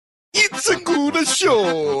Segura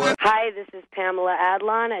Show. Hi, this is Pamela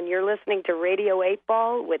Adlon, and you're listening to Radio 8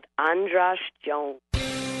 Ball with Andras Jones.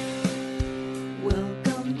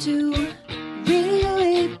 Welcome to Radio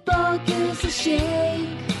 8 Ball, give us a shake.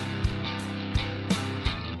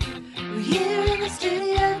 We're here in the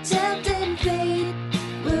studio, tempting fate.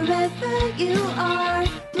 Wherever you are,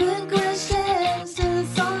 put questions to the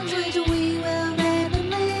songs which we will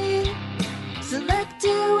randomly select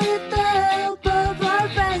you with the help of our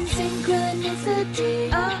friends.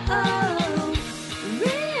 Synchronicity, oh,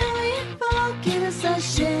 Radio 8 Ball, give us a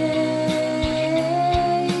shake.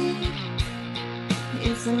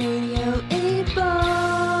 It's a Radio 8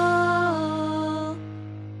 Ball.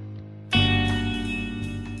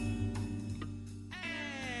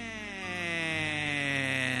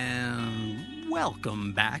 And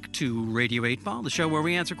welcome back to Radio 8 Ball, the show where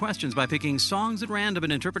we answer questions by picking songs at random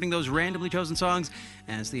and interpreting those randomly chosen songs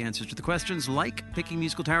as the answers to the questions, like picking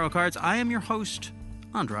musical tarot cards. I am your host,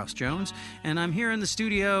 Andras Jones, and I'm here in the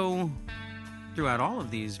studio throughout all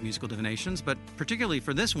of these musical divinations, but particularly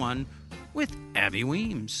for this one, with Abby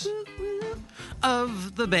Weems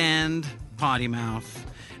of the band Potty Mouth.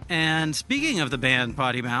 And speaking of the band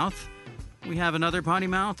Potty Mouth, we have another potty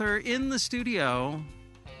mouther in the studio,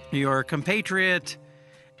 your compatriot,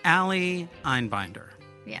 Allie Einbinder.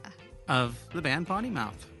 Yeah. Of the band Potty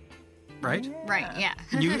Mouth, right? Right, yeah.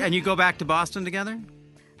 And you go back to Boston together?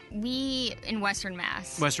 We, in Western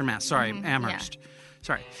Mass. Western Mass, sorry, Amherst. Yeah.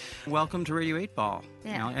 Sorry. Welcome to Radio 8 Ball.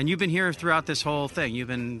 Yeah. You know, and you've been here throughout this whole thing. You've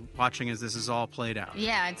been watching as this is all played out.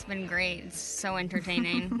 Yeah, it's been great. It's so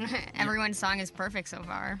entertaining. Everyone's song is perfect so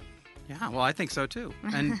far. Yeah, well, I think so too.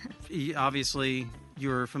 And obviously,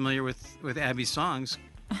 you're familiar with Abby's songs.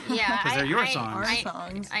 Yeah, because they're your songs. Our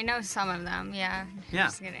songs. I know some of them. Yeah. Yeah.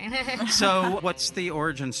 Just kidding. So, what's the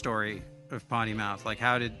origin story of Potty Mouth? Like,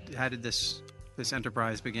 how did this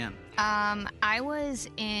enterprise begin? I was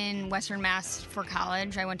in Western Mass for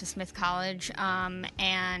college. I went to Smith College,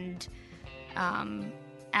 and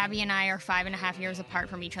Abby and I are 5.5 years apart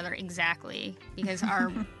from each other exactly because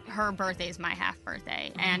her birthday is my half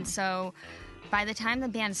birthday. And so by the time the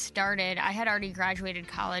band started, I had already graduated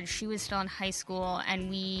college. She was still in high school, and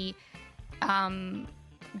we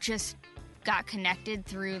just got connected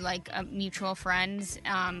through like mutual friends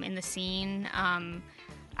in the scene.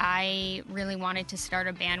 I really wanted to start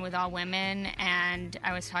a band with all women, and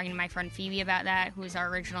I was talking to my friend Phoebe about that, who was our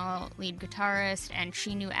original lead guitarist, and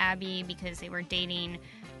she knew Abby because they were dating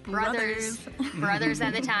brothers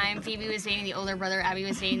at the time. Phoebe was dating the older brother, Abby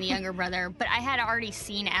was dating the younger brother, but I had already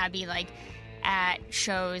seen Abby like at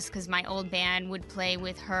shows because my old band would play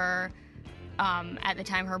with her, at the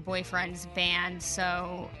time her boyfriend's band,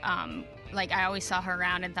 so like I always saw her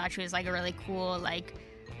around and thought she was like a really cool like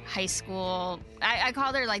high school. I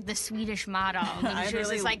called her like the Swedish model. She was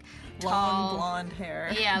this like tall, blonde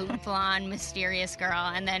hair. Yeah, blonde, mysterious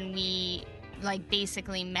girl. And then we like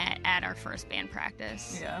basically met at our first band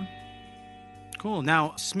practice. Yeah. Cool.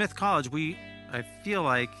 Now, Smith College, I feel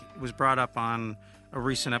like was brought up on a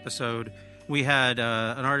recent episode. We had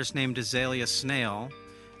an artist named Azalea Snail,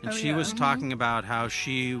 and she was talking about how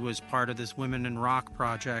she was part of this Women in Rock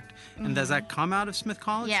project. And does that come out of Smith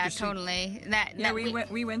College? Yeah, totally.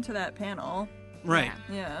 We went to that panel. Right.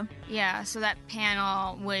 Yeah. Yeah, so that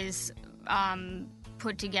panel was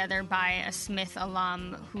put together by a Smith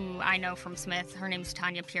alum who I know from Smith. Her name's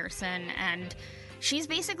Tanya Pearson, and she's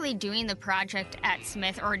basically doing the project at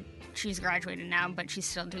Smith, or she's graduated now, but she's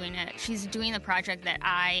still doing it. She's doing the project that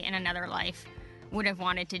I, in another life, would have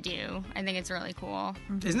wanted to do. I think it's really cool.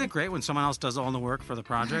 Isn't it great when someone else does all the work for the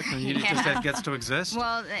project and you just gets to exist?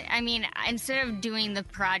 Well, I mean, instead of doing the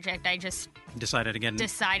project, I just decided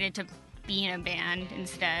to be in a band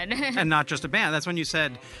instead. And not just a band. That's when you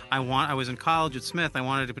said, I was in college at Smith. I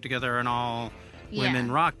wanted to put together an all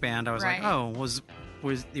women rock band. I was like, oh,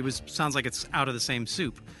 sounds like it's out of the same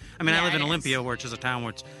soup. I mean, I live in Olympia, which is a town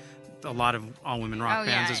where it's a lot of all-women rock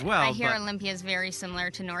bands as well. I hear Olympia is very similar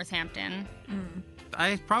to Northampton.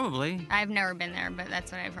 I've never been there, but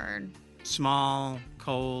that's what I've heard. Small,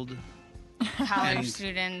 cold. College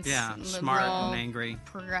students. Yeah, liberal, smart and angry.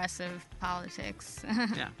 Progressive politics.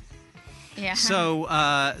 Yeah. Yeah.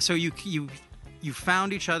 So you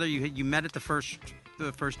found each other. You met at the first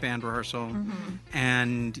band rehearsal,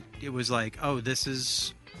 and it was like, oh, this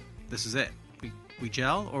is it. We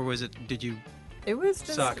gel, or was it? Did you? It was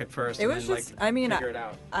just suck at first. It was just. I mean, figure it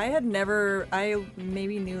out. I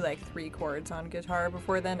maybe knew like 3 chords on guitar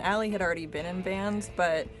before then. Allie had already been in bands,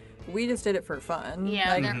 but we just did it for fun.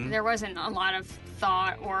 Yeah, there wasn't a lot of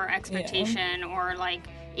thought or expectation or like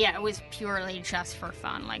yeah, it was purely just for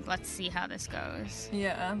fun. Like, let's see how this goes.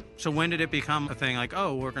 Yeah. So when did it become a thing like,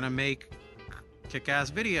 oh, we're going to make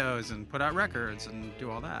kick-ass videos and put out records and do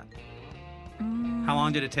all that? How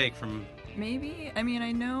long did it take from... Maybe. I mean,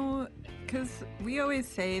 I know, because we always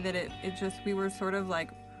say that it just, we were sort of like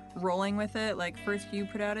rolling with it. Like, first you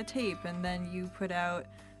put out a tape, and then you put out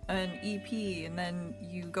an EP, and then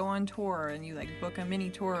you go on tour, and you like book a mini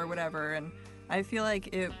tour or whatever. And I feel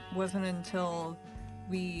like it wasn't until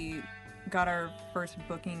we got our first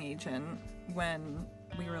booking agent when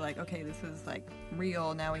we were like, okay, this is like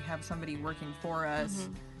real. Now we have somebody working for us,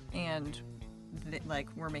 and like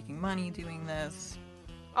we're making money doing this.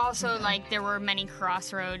 Also, like, there were many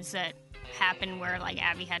crossroads that happened where, like,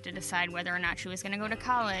 Abby had to decide whether or not she was going to go to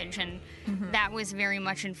college, and that was very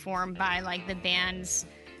much informed by, like, the band's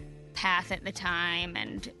path at the time,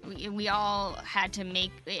 and we all had to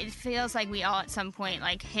make, it feels like we all at some point,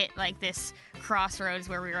 like, hit, like, this crossroads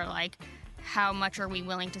where we were like, how much are we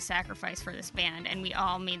willing to sacrifice for this band? And we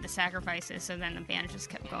all made the sacrifices, so then the band just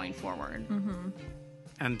kept going forward.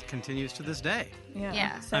 And continues to this day.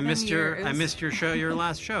 Yeah. I missed your years. show, your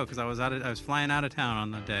last show, because I was flying out of town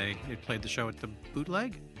on the day you played the show at the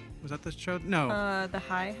Bootleg. Was that the show? No. The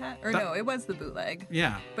hi-hat? Or no, it was the Bootleg.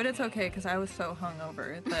 Yeah. But it's okay, because I was so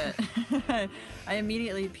hungover that I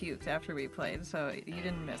immediately puked after we played, so you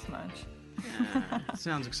didn't miss much.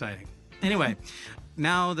 Sounds exciting. Anyway,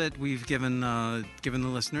 now that we've given the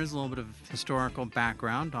listeners a little bit of historical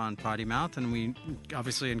background on Potty Mouth, and we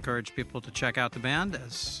obviously encourage people to check out the band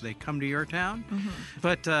as they come to your town.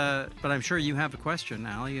 But I'm sure you have a question,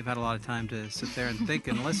 Allie. You've had a lot of time to sit there and think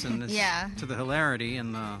and listen to the hilarity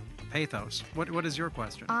and the pathos. What is your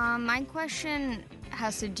question? My question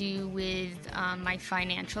has to do with my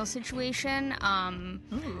financial situation. Of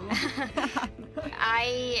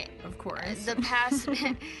course.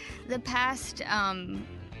 The past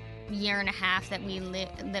year and a half that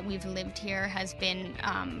we've lived here has been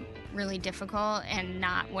really difficult and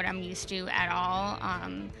not what I'm used to at all.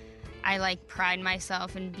 I like pride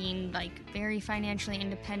myself in being like very financially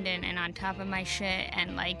independent and on top of my shit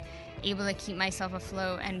and like able to keep myself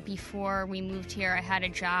afloat. And before we moved here, I had a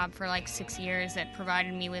job for like 6 years that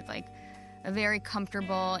provided me with like a very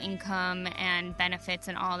comfortable income and benefits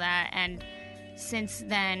and all that. And since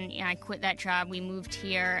then, I quit that job, we moved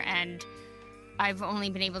here, and I've only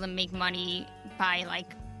been able to make money by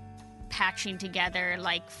like patching together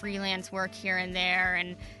like freelance work here and there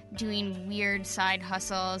and doing weird side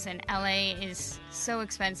hustles. And LA is so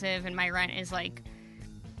expensive, and my rent is like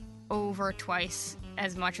over twice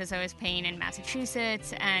as much as I was paying in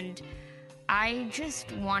Massachusetts. And I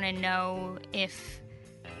just want to know if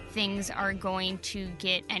things are going to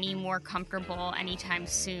get any more comfortable anytime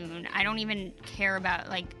soon. I don't even care about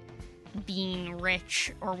like being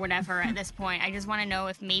rich or whatever at this point. I just want to know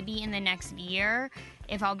if maybe in the next year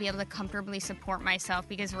if I'll be able to comfortably support myself,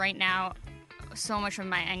 because right now so much of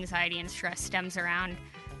my anxiety and stress stems around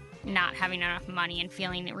not having enough money and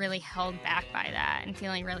feeling really held back by that and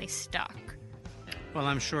feeling really stuck. Well,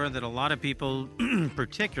 I'm sure that a lot of people,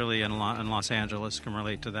 particularly in Los Angeles, can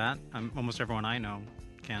relate to that. Almost everyone I know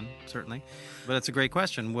can, certainly. But it's a great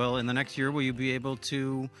question. Well, in the next year, will you be able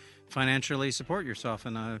to financially support yourself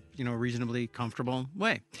in a reasonably comfortable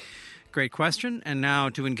way? Great question. And now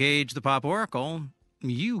to engage the Pop Oracle,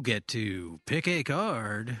 you get to pick a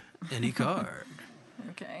card, any card.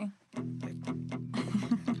 Okay.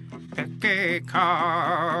 Pick a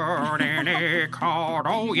card, any card.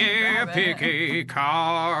 Oh yeah, pick a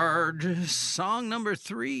card. Song number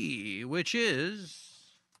 3, which is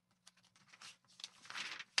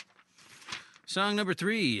song number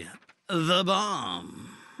 3, The Bomb.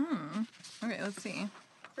 Okay, let's see.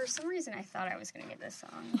 For some reason, I thought I was going to get this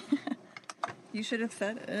song. You should have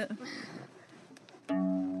said it.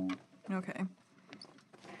 Okay.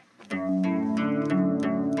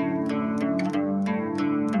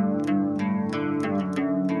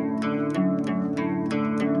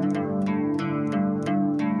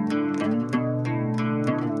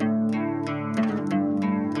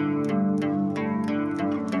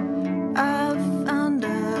 I've found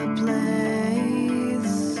a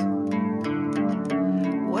place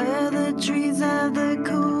where the trees have the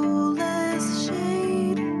coolest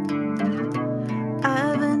shade.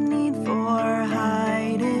 I've a need for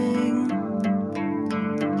hiding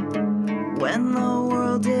when the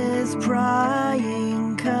world is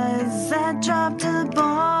prying, 'cause I dropped a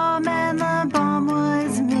bomb and the bomb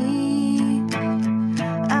was me.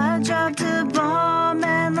 I dropped a bomb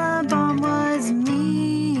and the bomb was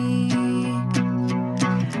me.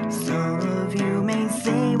 Some of you may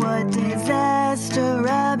say, what disaster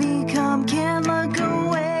I become. Can't look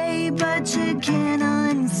away, but you can't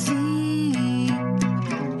unsee.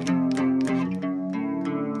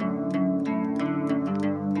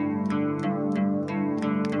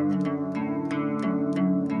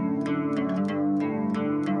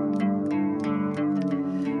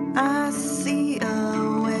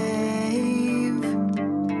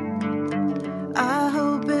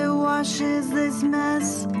 washes this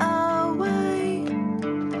mess away.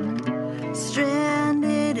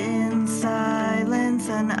 Stranded in silence,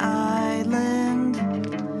 an island.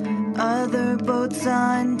 Other boats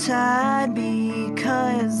untied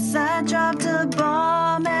because I dropped a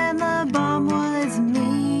bomb and the bomb was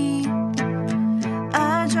me.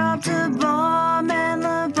 I dropped a bomb and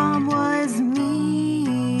the bomb was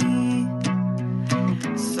me.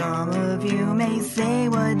 Some of you may say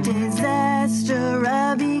what disaster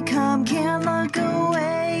I become. Can't look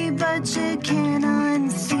away, but you can't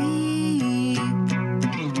unsee.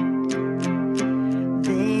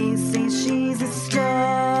 They say she's a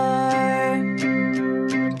star,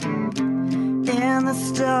 and the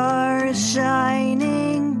star is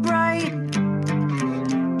shining bright.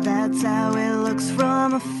 That's how it looks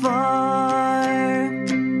from afar.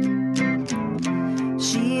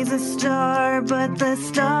 She's a star, but the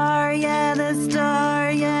star, yeah, the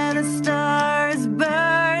star, yeah, the star's burning.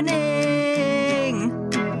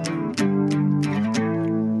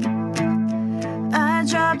 I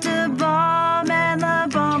dropped a bomb and the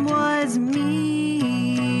bomb was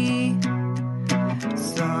me.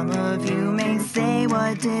 Some of you may say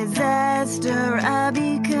what disaster I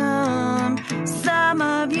become. Some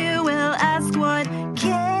of you will ask what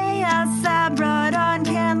chaos I brought on.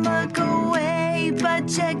 Can't look away, but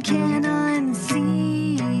you can't unsee.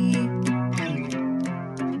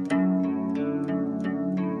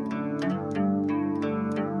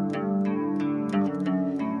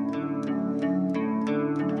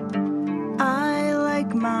 I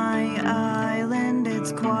like my island,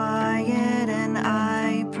 it's quiet and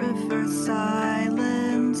I prefer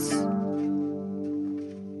silence.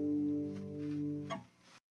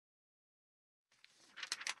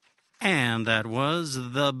 And that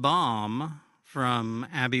was The Bomb from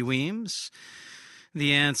Abby Weems.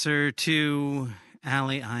 The answer to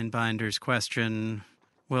Allie Einbinder's question,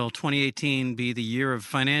 will 2018 be the year of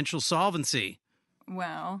financial solvency?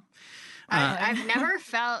 Wow. I've never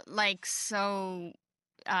felt like so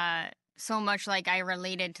much like I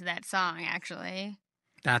related to that song, actually.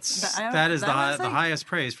 That is the like, highest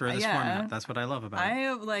praise for this yeah. format. That's what I love about it.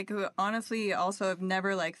 I like honestly also have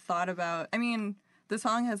never like thought about. I mean, the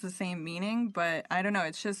song has the same meaning, but I don't know.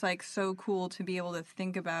 It's just like so cool to be able to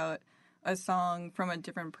think about a song from a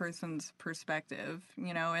different person's perspective,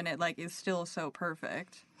 you know, and it like is still so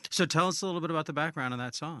perfect. So tell us a little bit about the background of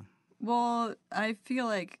that song. Well, I feel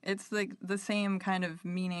like it's like the same kind of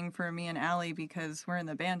meaning for me and Allie because we're in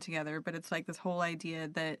the band together, but it's like this whole idea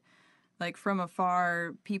that like from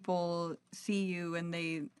afar people see you and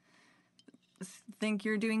they think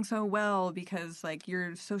you're doing so well because like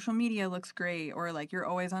your social media looks great or like you're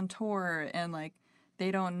always on tour and like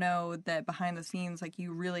they don't know that behind the scenes like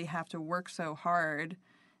you really have to work so hard.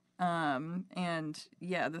 And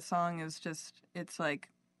yeah, the song is just it's like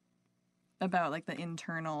about like the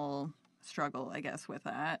internal struggle, I guess, with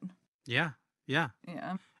that. Yeah. Yeah.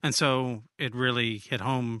 And so it really hit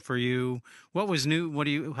home for you. What was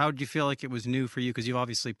new? How did you feel like it was new for you? Because you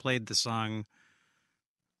obviously played the song.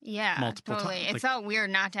 Yeah, multiple totally. times. It felt weird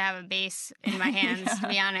not to have a bass in my hands, to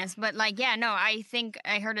be honest. But like, yeah, no, I think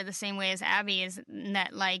I heard it the same way as Abby. Is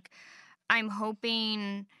that like, I'm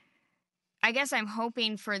hoping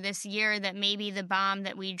for this year that maybe the bomb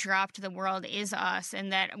that we dropped to the world is us,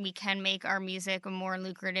 and that we can make our music a more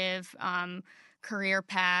lucrative career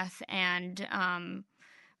path. And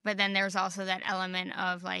but then there's also that element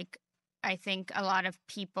of like, I think a lot of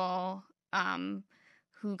people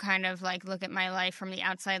who kind of like look at my life from the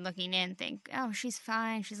outside looking in think, oh, she's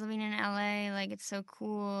fine, she's living in LA, like it's so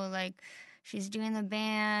cool, like she's doing the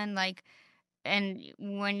band, like, and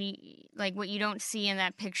when you like what you don't see in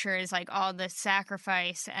that picture is like all the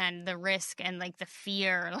sacrifice and the risk and like the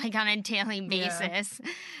fear like on a daily basis.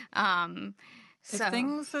 So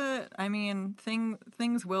things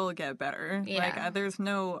will get better. Yeah. Like there's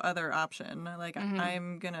no other option. Like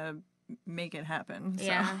I'm gonna make it happen. So.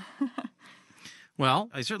 Yeah. Well,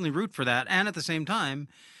 I certainly root for that. And at the same time,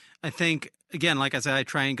 I think, again, like I said, I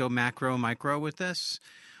try and go macro, micro with this.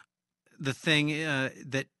 The thing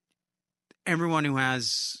that everyone who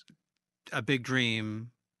has a big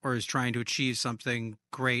dream or is trying to achieve something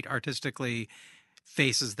great artistically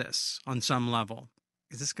faces this on some level.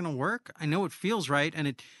 Is this going to work? I know it feels right. And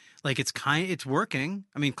it's working.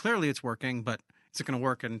 I mean, clearly it's working, but is it going to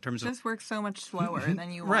work in terms of... It just works so much slower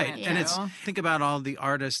than you want right. it And to. think about all the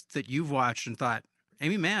artists that you've watched and thought,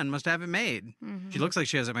 Amy Mann must have it made. Mm-hmm. She looks like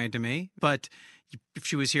she has it made to me. But if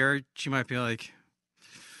she was here, she might be like,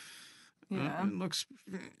 there's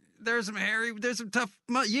some tough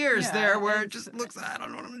years there where it just looks, I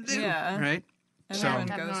don't know what I'm going to do. Yeah. Right? Everyone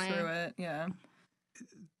So- goes Definitely. through it. Yeah.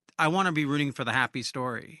 I want to be rooting for the happy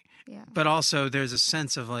story. Yeah. But also there's a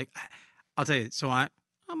sense of like, I'll tell you, so I'm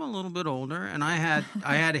a little bit older, and I had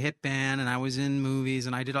a hit band, and I was in movies,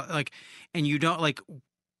 and I did like, and you don't like,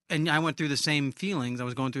 and I went through the same feelings. I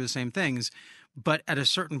was going through the same things, but at a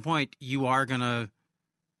certain point, you are gonna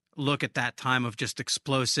look at that time of just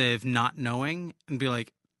explosive not knowing and be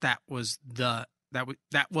like, that was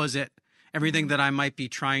it. Everything that I might be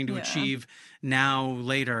trying to achieve now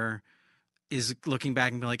later is looking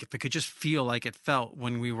back and be like, if it could just feel like it felt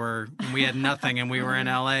when we had nothing and we were in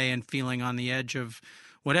LA and feeling on the edge of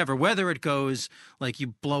whatever, whether it goes like you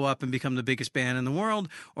blow up and become the biggest band in the world,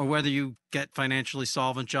 or whether you get financially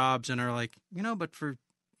solvent jobs and are like, but for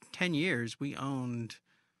 10 years we owned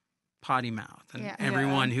Potty Mouth, and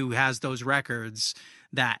everyone who has those records,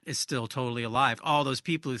 that is still totally alive. All those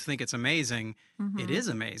people who think it's amazing, it is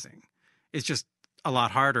amazing. It's just a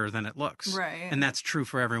lot harder than it looks. Right. And that's true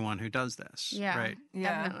for everyone who does this. Yeah. Right.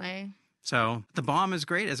 Yeah. Definitely. So The Bomb is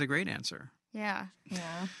great as a great answer. Yeah.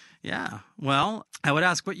 Yeah. Yeah. Well, I would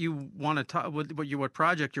ask what you want to talk, what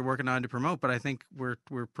project you're working on to promote, but I think we're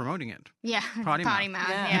promoting it. Yeah. Potty Mouth.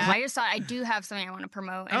 Yeah. I just thought I do have something I want to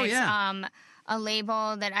promote. And it's a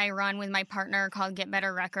label that I run with my partner called Get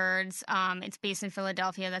Better Records. It's based in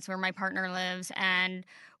Philadelphia. That's where my partner lives. And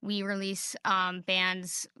we release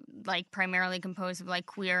bands like primarily composed of like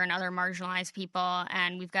queer and other marginalized people.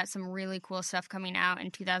 And we've got some really cool stuff coming out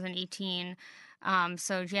in 2018.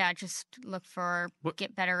 So yeah, just look for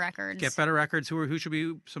Get Better Records. Get Better Records. Who should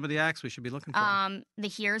be some of the acts we should be looking for? The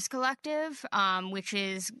Here's Collective, which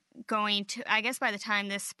is going to, I guess by the time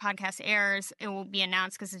this podcast airs, it will be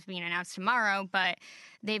announced because it's being announced tomorrow, but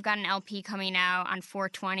they've got an LP coming out on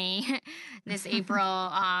 4/20 this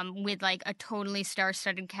April with like a totally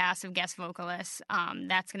star-studded cast of guest vocalists.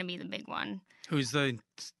 That's going to be the big one. Who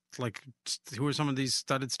are some of these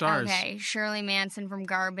studded stars? Okay, Shirley Manson from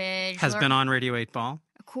Garbage. Has been on Radio 8 Ball.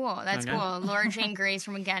 Cool, that's cool. Laura Jane Grace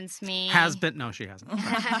from Against Me. Has been. No, she hasn't.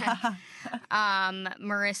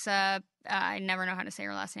 Marissa, I never know how to say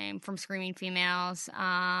her last name, from Screaming Females.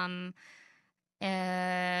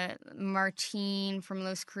 Martine from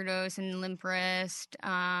Los Crudos and Limp Wrist.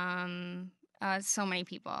 So many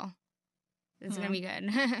people. It's going to be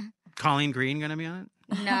good. Colleen Green going to be on it?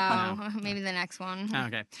 No, maybe the next one.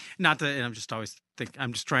 Okay. Not that I'm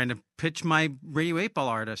just trying to pitch my Radio 8 Ball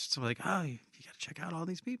artists. I'm like, oh, you got to check out all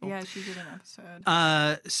these people. Yeah, she did an episode.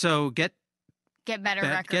 So Get Better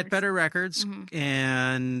Records. Get Better Records,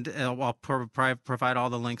 and I'll provide all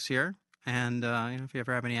the links here. And if you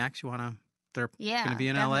ever have any acts you want to, they're going to be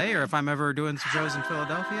in LA, or if I'm ever doing some shows in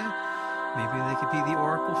Philadelphia, maybe they could be the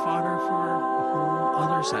oracle fodder for a whole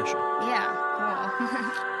other session. Yeah,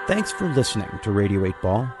 cool. Thanks for listening to Radio 8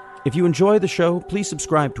 Ball. If you enjoy the show, please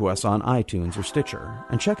subscribe to us on iTunes or Stitcher,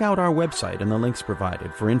 and check out our website and the links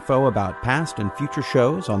provided for info about past and future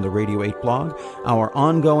shows on the Radio 8 blog, our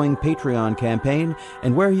ongoing Patreon campaign,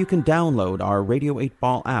 and where you can download our Radio 8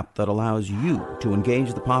 Ball app that allows you to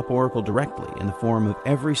engage the Pop Oracle directly in the form of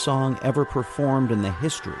every song ever performed in the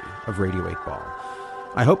history of Radio 8 Ball.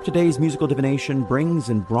 I hope today's musical divination brings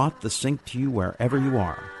and brought the sync to you wherever you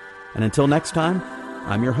are. And until next time,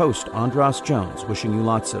 I'm your host, Andras Jones, wishing you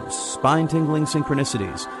lots of spine-tingling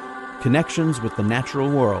synchronicities, connections with the natural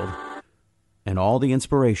world, and all the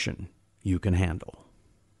inspiration you can handle.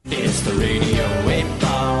 It's the Radio 8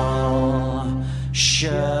 Ball Show.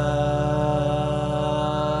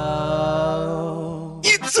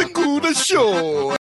 It's a good show.